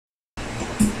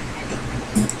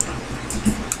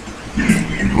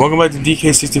Welcome back to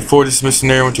DK64. This is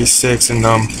Missionary 126, and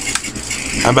I'm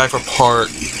back for part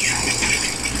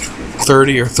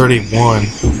 30 or 31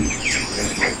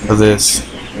 of this.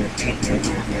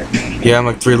 Yeah, I'm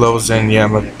like 3 levels in. Yeah,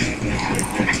 I'm like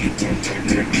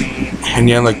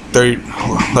 30,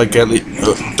 like at least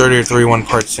 30 or 31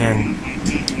 parts in.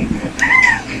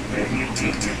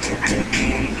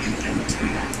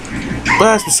 But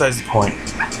that's besides the point.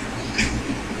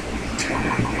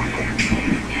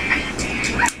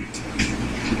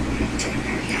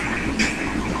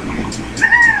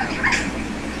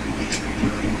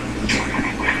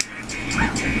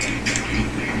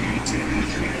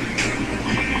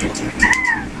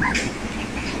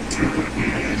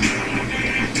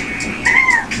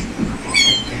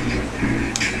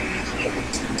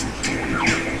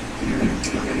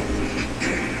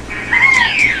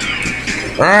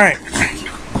 Alright.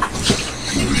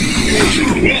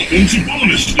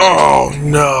 Oh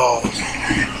no.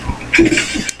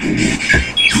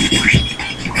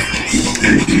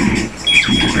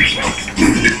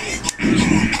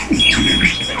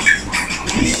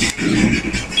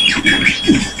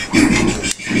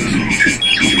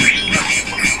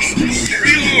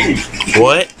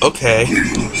 What? Okay.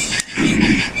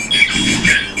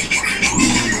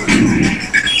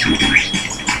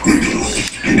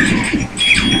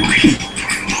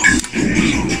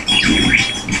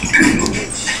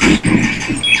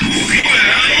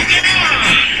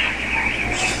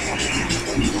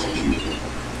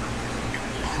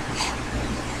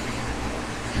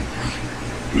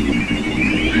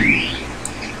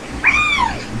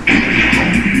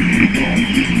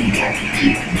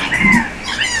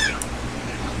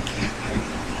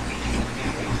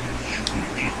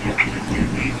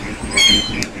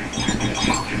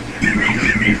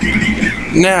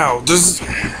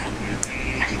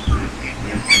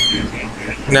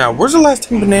 Now, where's the last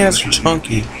 10 bananas for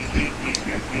Chunky?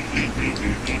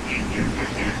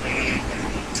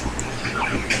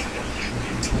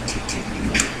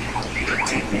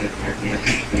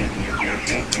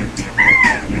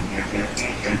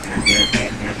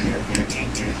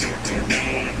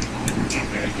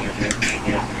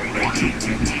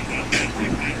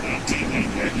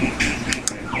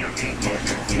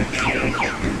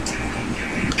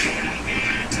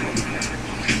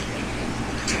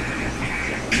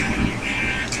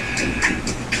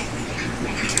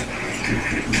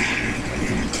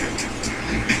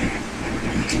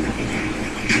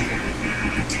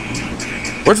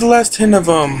 Where's the last 10 of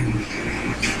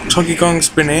Chunky Kong's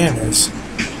bananas?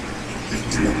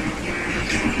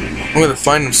 I'm gonna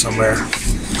find them somewhere.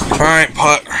 Alright,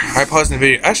 I paused the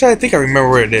video. Actually, I think I remember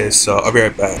where it is, so I'll be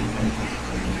right back.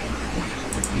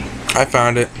 I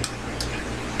found it.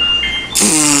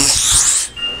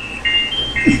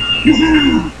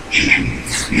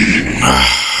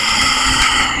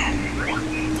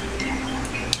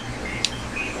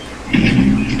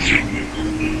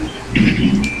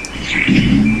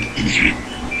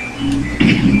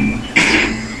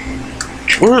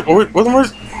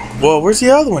 Where's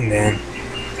the other one then?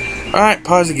 Alright,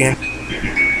 pause again.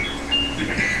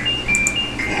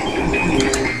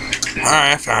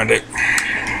 Alright, I found it.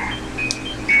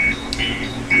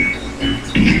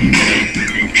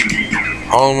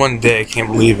 All in one day, I can't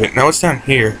believe it. Now what's down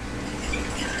here?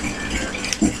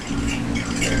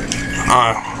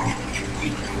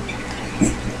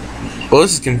 Well,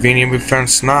 this is convenient. We found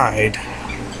Snide.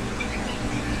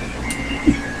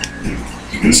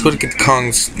 Let's go to get the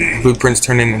Kong's blueprints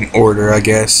turned in order, I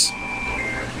guess.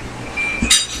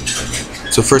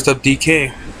 So first up,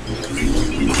 DK.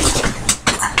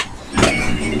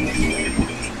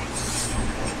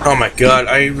 Oh my god,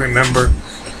 I remember.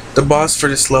 The boss for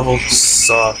this level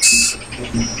sucks.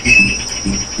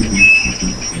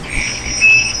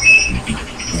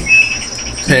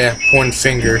 Yeah, one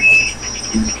finger.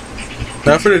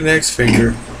 Now for the next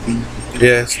finger.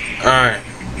 Yes, alright.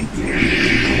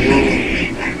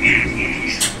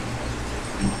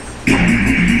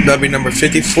 That'll be number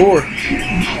 54.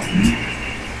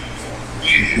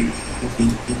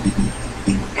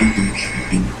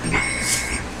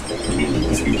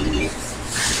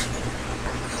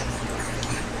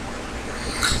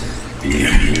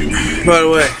 By the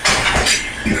way,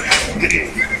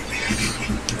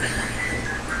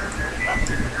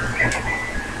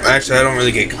 actually I don't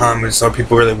really get comments, so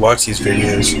people really watch these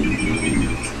videos.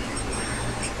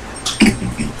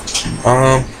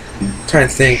 Trying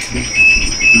to think.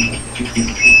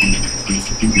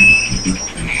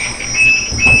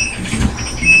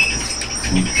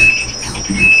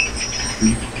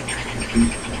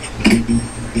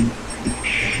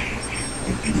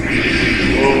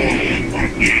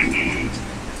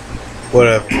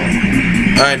 Whatever.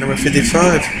 Alright, number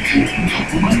 55.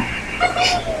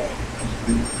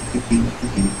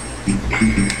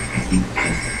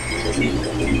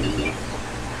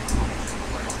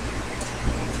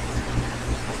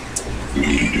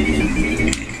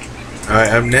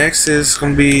 Alright, up next is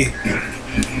gonna be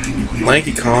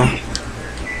Lanky Kong.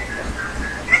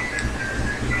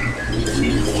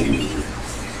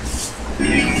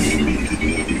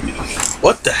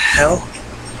 What the hell?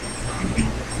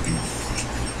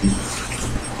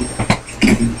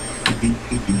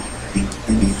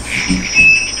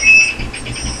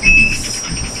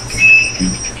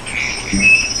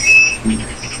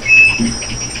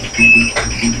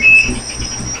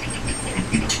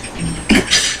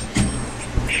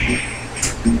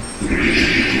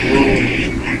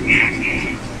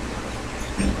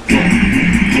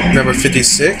 Number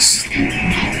 56.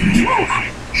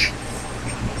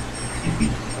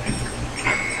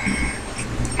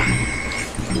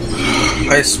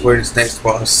 I swear this next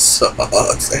boss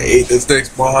sucks. I hate this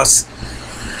next boss.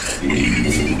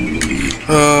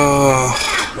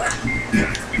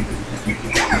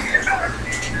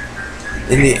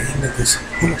 In the end of this.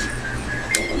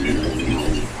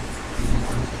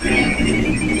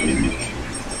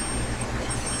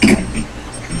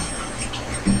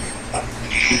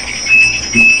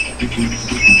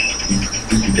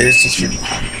 It's just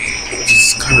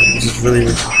really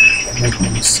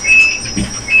retarded.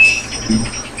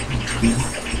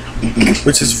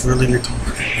 Which is really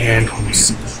retarded and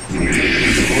homesick.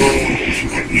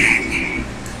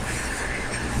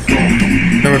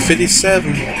 Number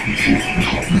 57.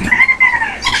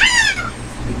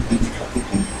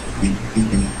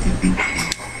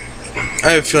 I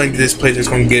have a feeling this place is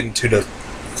going to get into the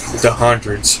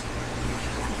hundreds.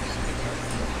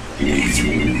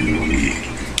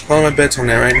 All my bets on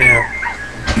that right now.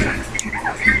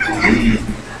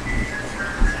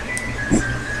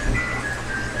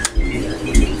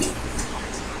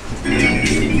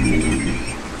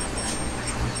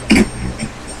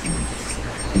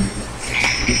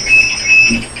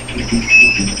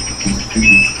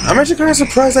 I'm actually kind of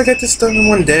surprised I got this done in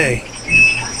one day.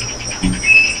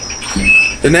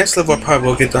 The next level I probably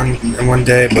will get done in one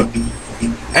day, but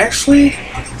actually,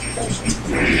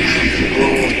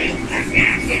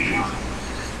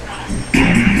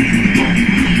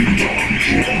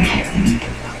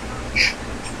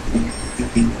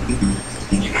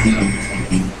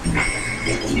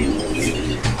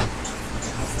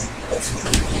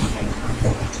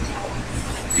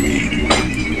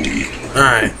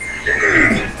 alright.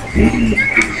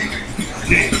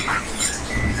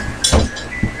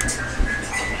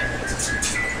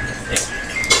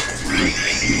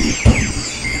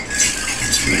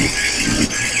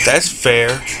 That's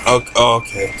fair.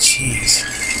 Okay, jeez.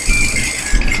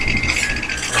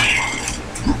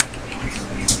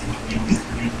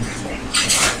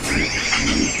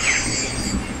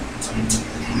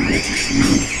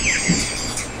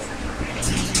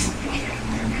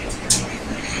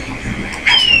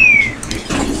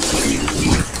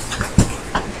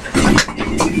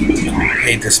 I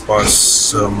hate this boss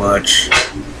so much.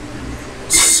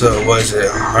 So, what is it,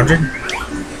 100?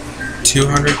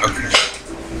 200? Okay.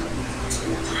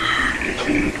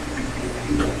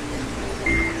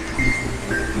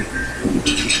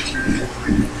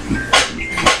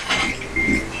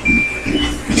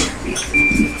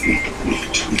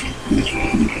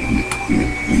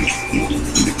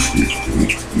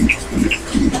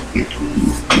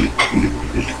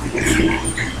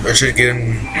 I should get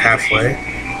him halfway.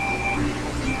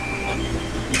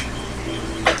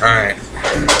 Alright.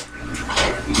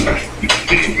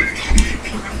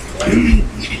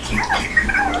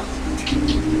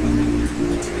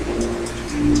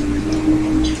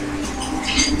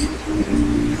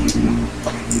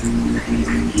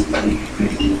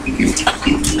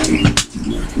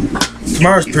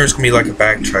 Tomorrow's appearance gonna be like a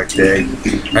backtrack day,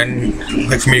 and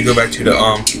like for me to go back to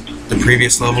the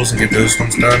previous levels and get those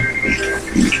ones done.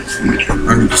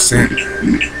 100%.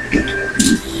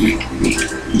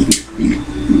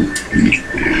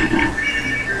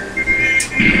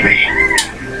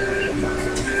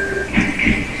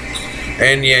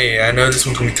 And yeah, I know this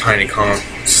one's gonna be Tiny Kong.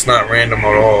 It's not random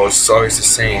at all. It's always the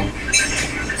same.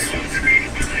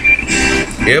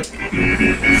 Yep.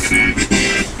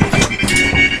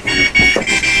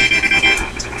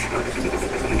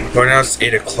 Right now it's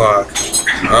 8 o'clock.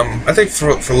 I think for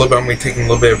a little bit I'm going to be taking a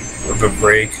little bit of a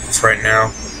break right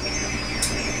now.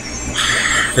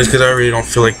 Just because I really don't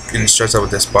feel like getting stressed out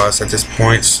with this boss at this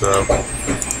point. So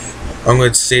I'm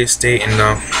going to save state, and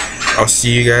I'll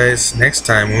see you guys next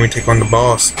time when we take on the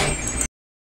boss.